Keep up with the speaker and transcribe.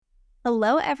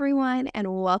Hello, everyone,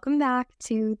 and welcome back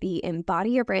to the Embody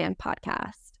Your Brand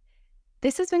podcast.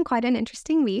 This has been quite an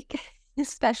interesting week,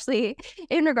 especially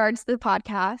in regards to the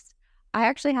podcast. I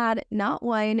actually had not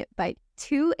one, but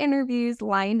two interviews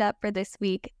lined up for this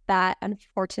week that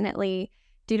unfortunately,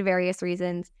 due to various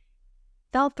reasons,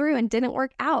 fell through and didn't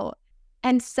work out.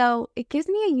 And so it gives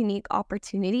me a unique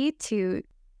opportunity to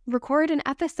record an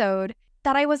episode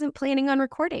that I wasn't planning on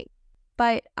recording.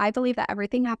 But I believe that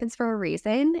everything happens for a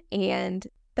reason and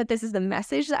that this is the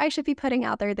message that I should be putting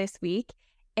out there this week.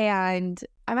 And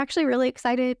I'm actually really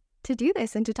excited to do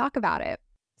this and to talk about it.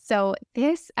 So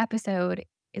this episode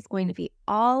is going to be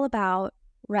all about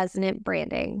resonant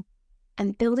branding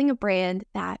and building a brand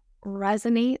that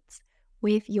resonates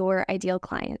with your ideal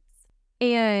clients.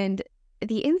 And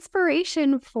the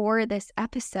inspiration for this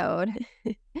episode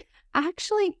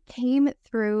actually came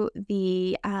through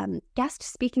the guest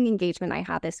speaking engagement I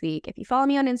had this week. If you follow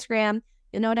me on Instagram,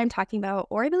 you'll know what I'm talking about.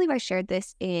 Or I believe I shared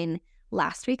this in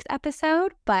last week's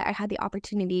episode, but I had the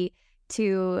opportunity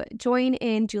to join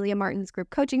in Julia Martin's group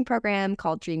coaching program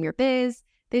called Dream Your Biz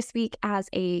this week as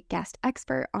a guest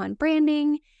expert on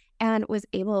branding, and was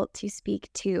able to speak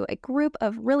to a group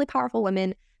of really powerful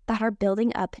women that are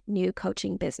building up new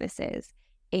coaching businesses.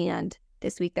 And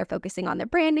this week, they're focusing on their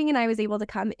branding, and I was able to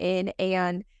come in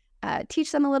and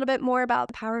teach them a little bit more about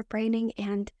the power of branding.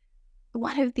 And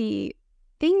one of the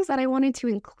things that I wanted to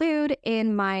include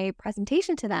in my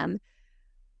presentation to them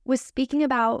was speaking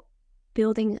about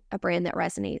building a brand that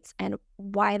resonates and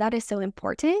why that is so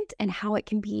important and how it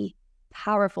can be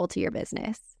powerful to your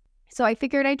business. So I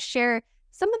figured I'd share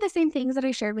some of the same things that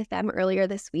I shared with them earlier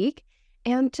this week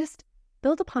and just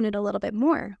build upon it a little bit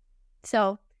more.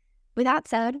 So with that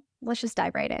said, let's just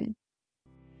dive right in.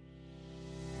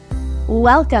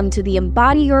 Welcome to the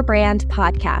Embody Your Brand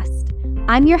podcast.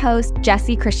 I'm your host,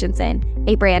 Jessie Christensen,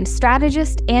 a brand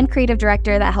strategist and creative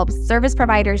director that helps service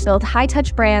providers build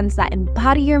high-touch brands that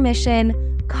embody your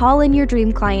mission, call in your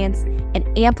dream clients,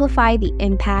 and amplify the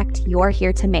impact you're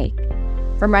here to make.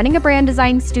 From running a brand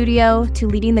design studio to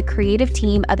leading the creative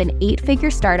team of an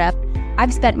 8-figure startup,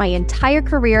 I've spent my entire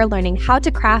career learning how to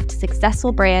craft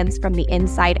successful brands from the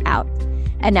inside out.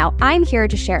 And now I'm here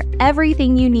to share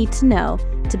everything you need to know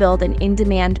to build an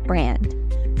in-demand brand.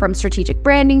 From strategic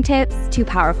branding tips to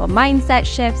powerful mindset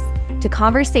shifts to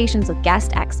conversations with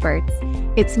guest experts,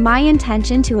 it's my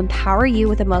intention to empower you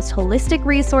with the most holistic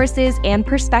resources and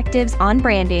perspectives on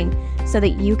branding so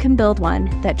that you can build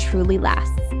one that truly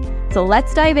lasts. So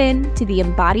let's dive in to the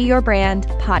Embody Your Brand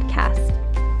podcast.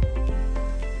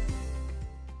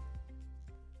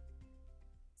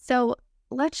 So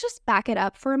let's just back it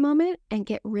up for a moment and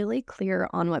get really clear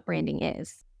on what branding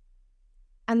is.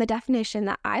 And the definition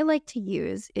that I like to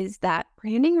use is that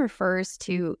branding refers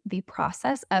to the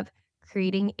process of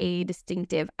creating a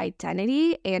distinctive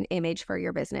identity and image for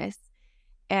your business.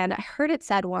 And I heard it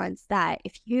said once that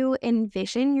if you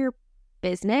envision your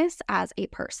business as a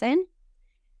person,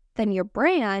 then your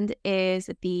brand is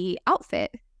the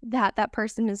outfit that that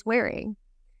person is wearing.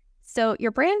 So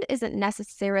your brand isn't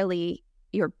necessarily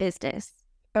your business,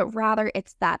 but rather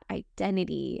it's that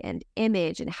identity and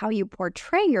image and how you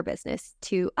portray your business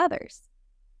to others.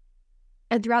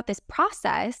 And throughout this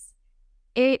process,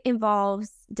 it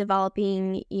involves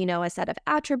developing, a set of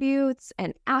attributes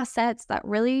and assets that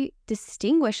really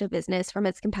distinguish a business from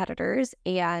its competitors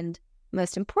and,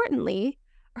 most importantly,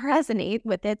 resonate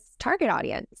with its target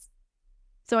audience.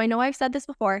 So I know I've said this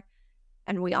before,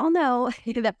 and we all know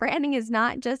that branding is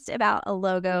not just about a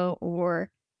logo or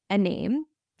a name,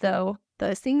 though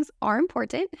those things are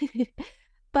important,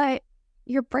 but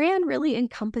your brand really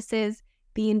encompasses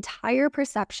the entire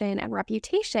perception and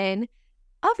reputation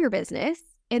of your business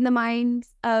in the minds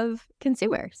of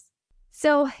consumers.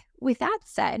 So with that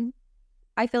said,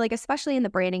 I feel like especially in the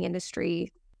branding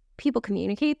industry, people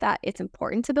communicate that it's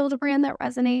important to build a brand that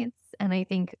resonates. And I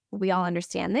think we all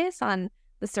understand this on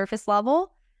the surface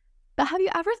level. But have you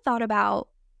ever thought about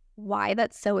why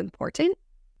that's so important?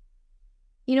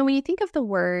 When you think of the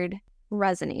word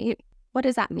resonate, what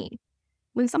does that mean?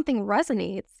 When something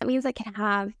resonates, that means it can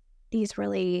have these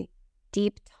really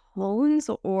deep tones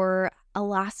or a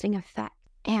lasting effect.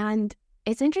 And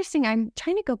it's interesting, I'm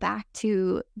trying to go back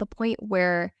to the point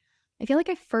where I feel like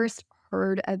I first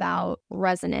heard about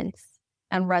resonance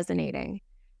and resonating.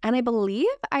 And I believe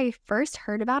I first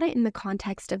heard about it in the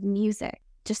context of music,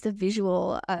 just the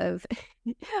visual of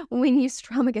when you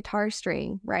strum a guitar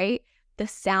string, right? The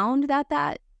sound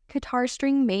that guitar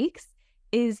string makes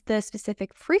is the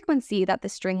specific frequency that the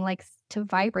string likes to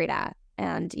vibrate at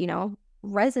and,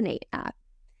 resonate at.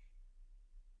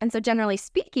 And so generally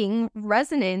speaking,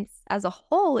 resonance as a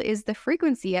whole is the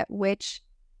frequency at which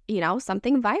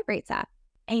something vibrates at.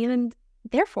 And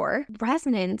therefore,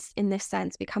 resonance in this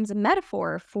sense becomes a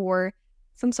metaphor for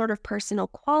some sort of personal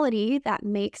quality that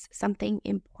makes something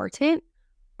important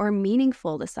or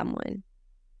meaningful to someone.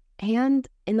 And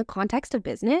in the context of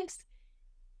business,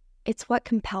 it's what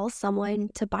compels someone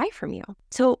to buy from you.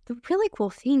 So the really cool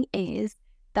thing is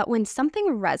that when something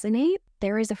resonates,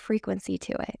 there is a frequency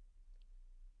to it.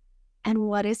 And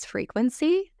what is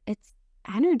frequency? It's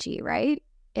energy, right?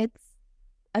 It's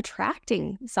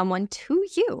attracting someone to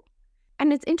you.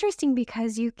 And it's interesting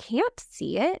because you can't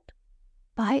see it,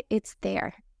 but it's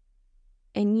there.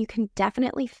 And you can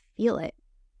definitely feel it.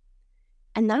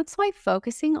 And that's why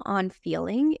focusing on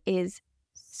feeling is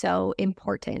so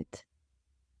important.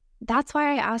 That's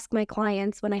why I ask my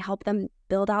clients when I help them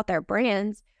build out their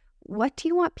brands, what do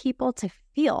you want people to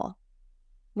feel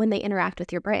when they interact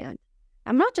with your brand?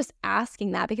 I'm not just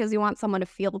asking that because you want someone to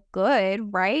feel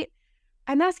good, right?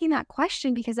 I'm asking that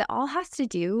question because it all has to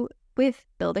do with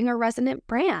building a resonant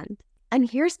brand. And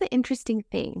here's the interesting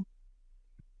thing.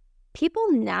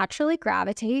 People naturally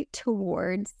gravitate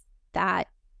towards that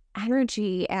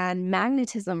energy and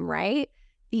magnetism, right?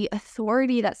 The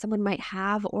authority that someone might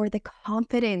have or the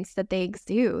confidence that they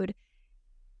exude.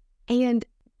 And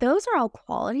those are all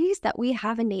qualities that we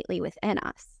have innately within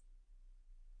us.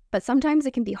 But sometimes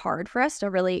it can be hard for us to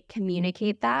really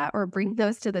communicate that or bring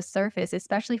those to the surface,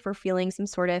 especially if we're feeling some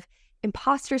sort of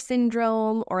imposter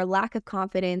syndrome or lack of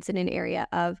confidence in an area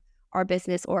of our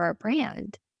business or our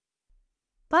brand.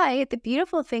 But the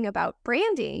beautiful thing about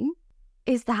branding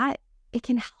is that it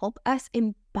can help us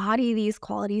embody these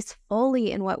qualities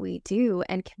fully in what we do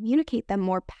and communicate them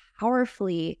more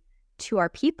powerfully to our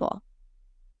people.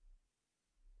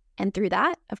 And through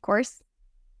that, of course,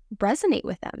 resonate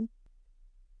with them.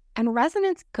 And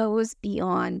resonance goes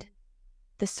beyond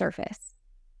the surface,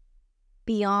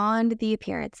 beyond the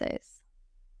appearances.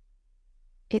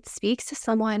 It speaks to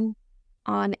someone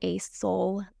on a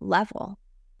soul level.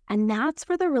 And that's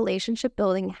where the relationship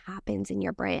building happens in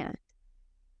your brand.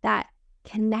 That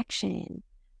connection,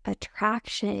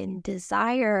 attraction,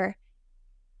 desire,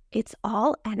 it's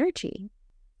all energy.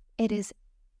 It is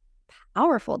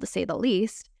powerful to say the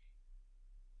least,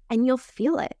 and you'll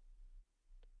feel it.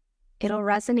 It'll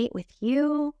resonate with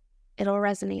you. It'll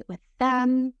resonate with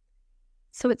them.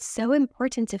 So it's so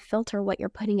important to filter what you're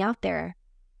putting out there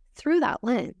through that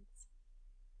lens.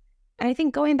 And I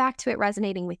think going back to it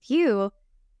resonating with you,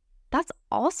 that's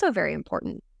also very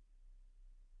important.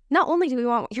 Not only do we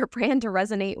want your brand to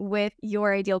resonate with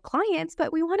your ideal clients,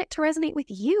 but we want it to resonate with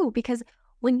you, because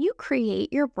when you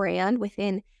create your brand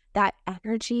within that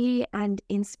energy and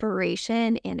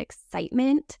inspiration and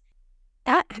excitement,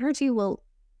 that energy will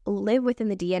live within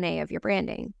the DNA of your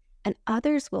branding, and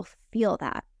others will feel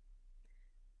that.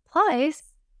 Plus,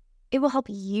 it will help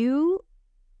you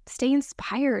stay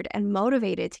inspired and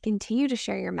motivated to continue to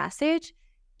share your message,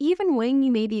 even when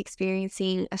you may be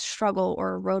experiencing a struggle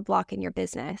or a roadblock in your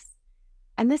business.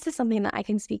 And this is something that I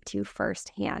can speak to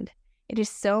firsthand. It is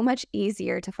so much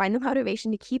easier to find the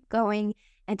motivation to keep going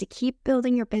and to keep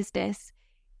building your business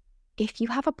if you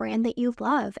have a brand that you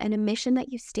love and a mission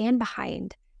that you stand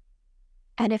behind.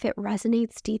 And if it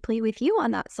resonates deeply with you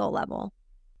on that soul level.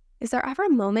 Is there ever a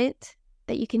moment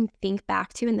that you can think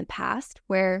back to in the past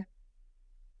where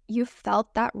you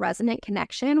felt that resonant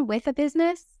connection with a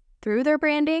business through their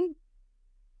branding?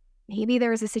 Maybe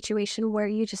there was a situation where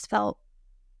you just felt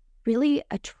really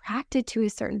attracted to a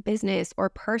certain business or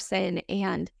person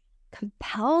and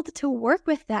compelled to work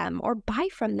with them or buy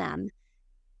from them.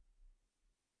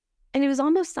 And it was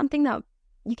almost something that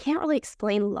you can't really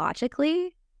explain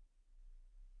logically,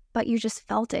 but you just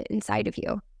felt it inside of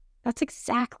you. That's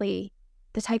exactly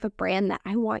the type of brand that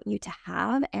I want you to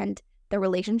have and the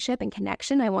relationship and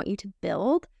connection I want you to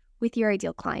build with your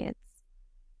ideal clients.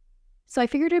 So I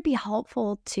figured it'd be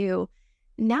helpful to,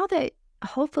 now that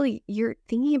hopefully you're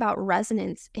thinking about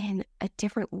resonance in a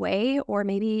different way, or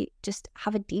maybe just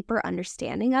have a deeper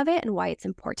understanding of it and why it's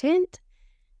important,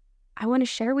 I want to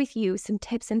share with you some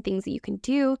tips and things that you can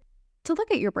do to look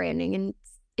at your branding and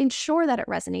ensure that it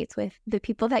resonates with the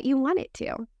people that you want it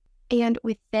to. And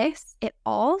with this, it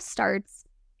all starts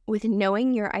with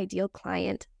knowing your ideal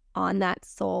client on that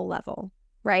soul level,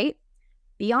 right?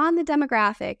 Beyond the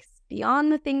demographics,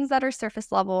 beyond the things that are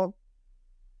surface level.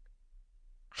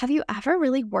 Have you ever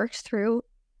really worked through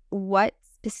what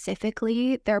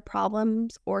specifically their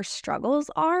problems or struggles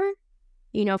are?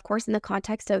 Of course, in the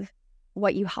context of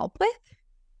what you help with.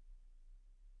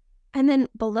 And then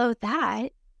below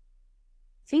that,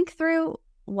 think through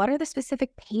what are the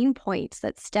specific pain points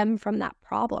that stem from that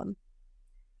problem.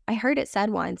 I heard it said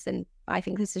once, and I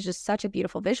think this is just such a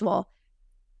beautiful visual.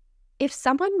 If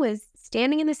someone was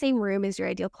standing in the same room as your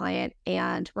ideal client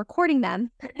and recording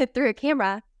them through a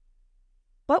camera,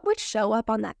 what would show up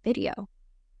on that video?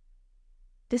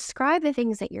 Describe the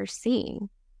things that you're seeing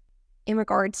in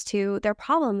regards to their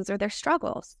problems or their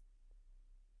struggles.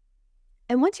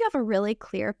 And once you have a really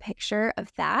clear picture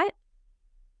of that,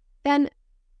 then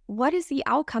what is the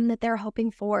outcome that they're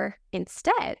hoping for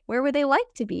instead? Where would they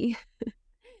like to be?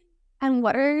 And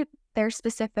what are their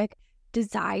specific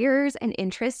desires and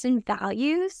interests and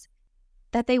values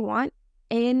that they want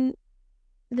in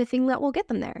the thing that will get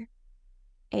them there?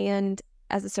 And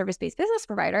as a service-based business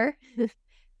provider,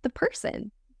 the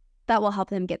person that will help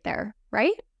them get there,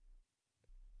 right?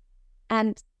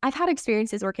 And I've had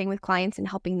experiences working with clients and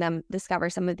helping them discover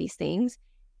some of these things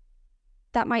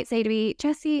that might say to me,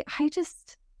 Jessie,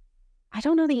 I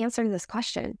don't know the answer to this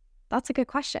question. That's a good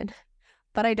question,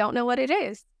 but I don't know what it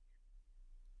is.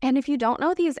 And if you don't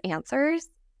know these answers,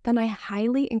 then I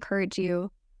highly encourage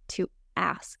you to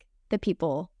ask the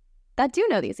people that do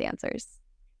know these answers.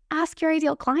 Ask your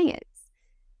ideal clients.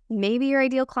 Maybe your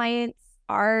ideal clients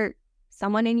are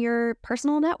someone in your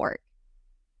personal network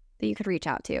that you could reach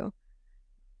out to.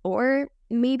 Or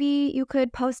maybe you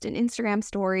could post an Instagram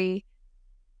story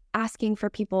asking for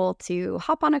people to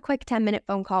hop on a quick 10-minute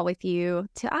phone call with you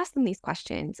to ask them these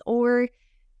questions, or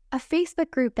a Facebook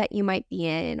group that you might be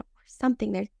in, or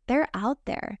something. They're out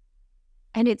there.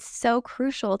 And it's so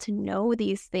crucial to know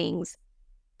these things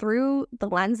through the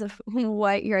lens of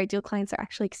what your ideal clients are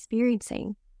actually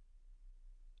experiencing,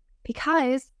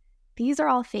 because these are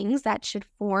all things that should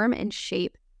form and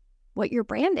shape what your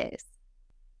brand is.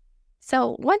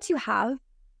 So once you have,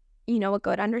 a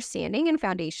good understanding and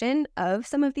foundation of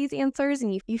some of these answers,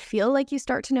 and you feel like you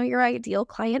start to know your ideal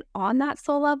client on that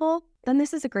soul level, then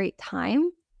this is a great time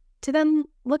to then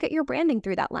look at your branding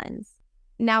through that lens.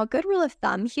 Now, a good rule of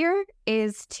thumb here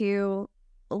is to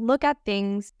look at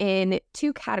things in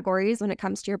two categories when it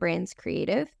comes to your brand's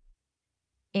creative.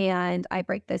 And I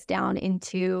break this down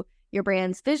into your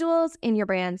brand's visuals and your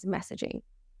brand's messaging.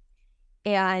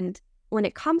 And when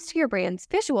it comes to your brand's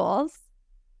visuals,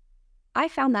 I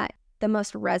found that the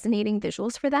most resonating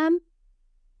visuals for them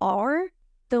are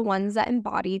the ones that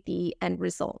embody the end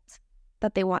result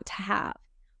that they want to have,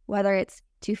 whether it's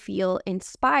to feel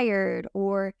inspired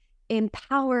or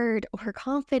empowered or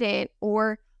confident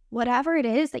or whatever it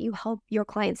is that you help your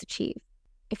clients achieve.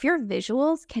 If your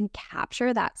visuals can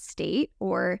capture that state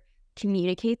or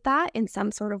communicate that in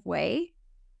some sort of way,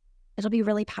 it'll be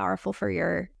really powerful for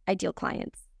your ideal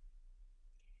clients.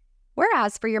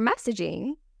 Whereas for your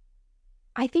messaging,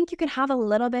 I think you can have a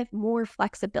little bit more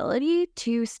flexibility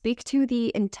to speak to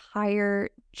the entire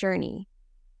journey,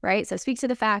 right? So speak to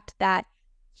the fact that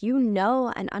you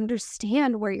know and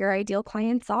understand where your ideal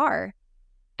clients are.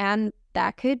 And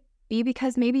that could be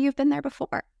because maybe you've been there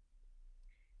before.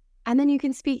 And then you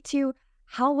can speak to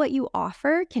how what you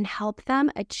offer can help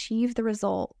them achieve the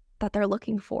result that they're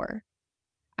looking for.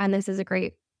 And this is a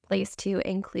great place to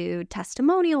include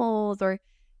testimonials or,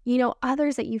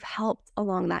 others that you've helped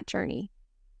along that journey.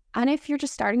 And if you're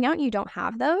just starting out and you don't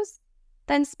have those,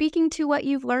 then speaking to what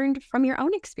you've learned from your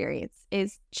own experience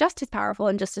is just as powerful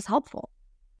and just as helpful.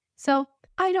 So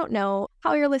I don't know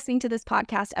how you're listening to this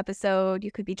podcast episode.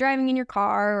 You could be driving in your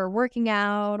car or working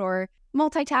out or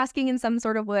multitasking in some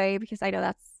sort of way, because I know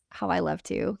that's how I love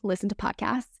to listen to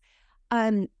podcasts.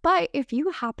 But if you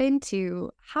happen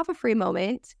to have a free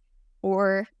moment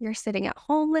or you're sitting at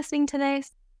home listening to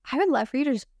this, I would love for you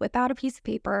to just whip out a piece of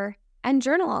paper and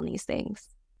journal on these things.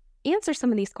 Answer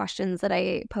some of these questions that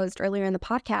I posed earlier in the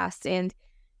podcast and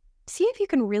see if you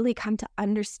can really come to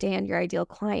understand your ideal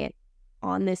client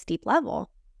on this deep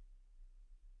level.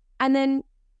 And then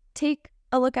take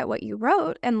a look at what you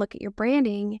wrote and look at your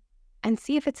branding and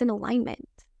see if it's in alignment.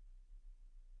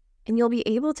 And you'll be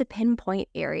able to pinpoint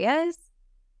areas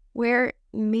where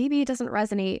maybe it doesn't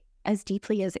resonate as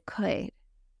deeply as it could.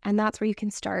 And that's where you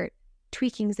can start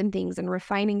tweaking some things and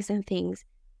refining some things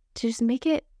to just make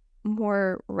it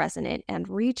more resonant and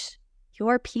reach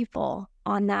your people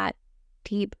on that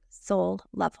deep soul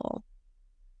level.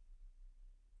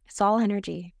 It's all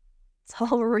energy. It's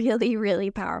all really, really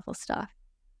powerful stuff.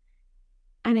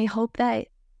 And I hope that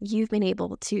you've been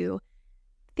able to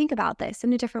think about this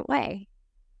in a different way.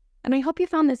 And I hope you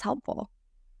found this helpful.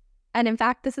 And in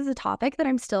fact, this is a topic that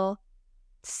I'm still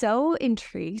so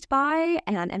intrigued by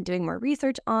and I'm doing more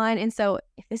research on. And so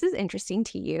if this is interesting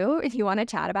to you, if you want to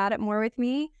chat about it more with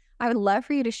me, I would love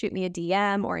for you to shoot me a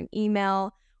DM or an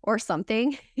email or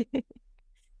something.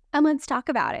 And let's talk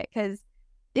about it, because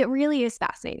it really is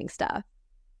fascinating stuff.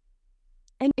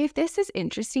 And if this is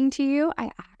interesting to you,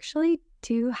 I actually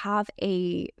do have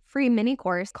a free mini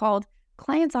course called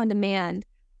Clients on Demand,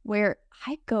 where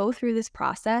I go through this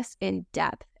process in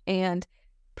depth and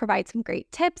provide some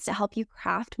great tips to help you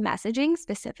craft messaging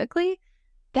specifically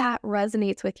that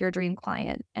resonates with your dream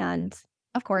client and,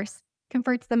 of course,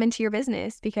 converts them into your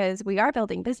business, because we are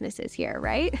building businesses here,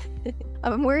 right?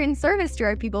 We're in service to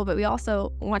our people, but we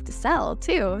also want to sell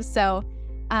too. So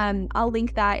I'll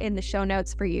link that in the show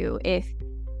notes for you if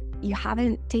you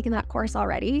haven't taken that course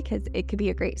already, because it could be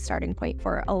a great starting point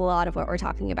for a lot of what we're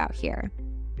talking about here.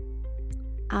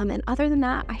 And other than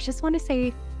that, I just want to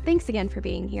say thanks again for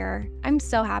being here. I'm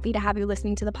so happy to have you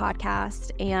listening to the podcast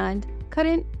and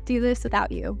couldn't do this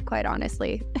without you, quite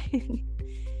honestly.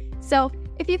 So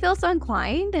if you feel so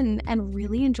inclined and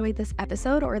really enjoyed this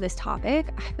episode or this topic,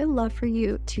 I would love for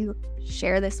you to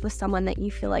share this with someone that you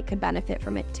feel like could benefit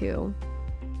from it too.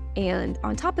 And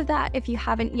on top of that, if you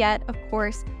haven't yet, of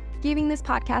course, giving this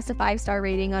podcast a 5-star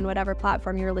rating on whatever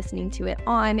platform you're listening to it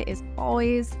on is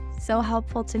always so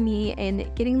helpful to me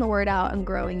in getting the word out and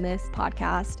growing this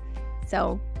podcast.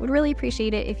 So would really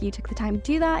appreciate it if you took the time to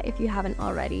do that if you haven't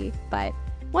already. But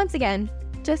once again,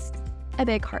 just a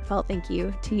big heartfelt thank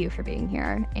you to you for being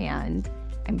here. And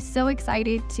I'm so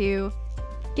excited to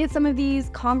get some of these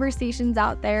conversations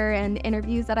out there and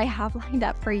interviews that I have lined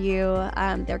up for you.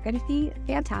 They're going to be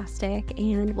fantastic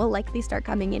and will likely start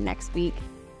coming in next week.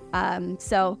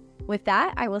 So with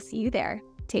that, I will see you there.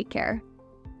 Take care.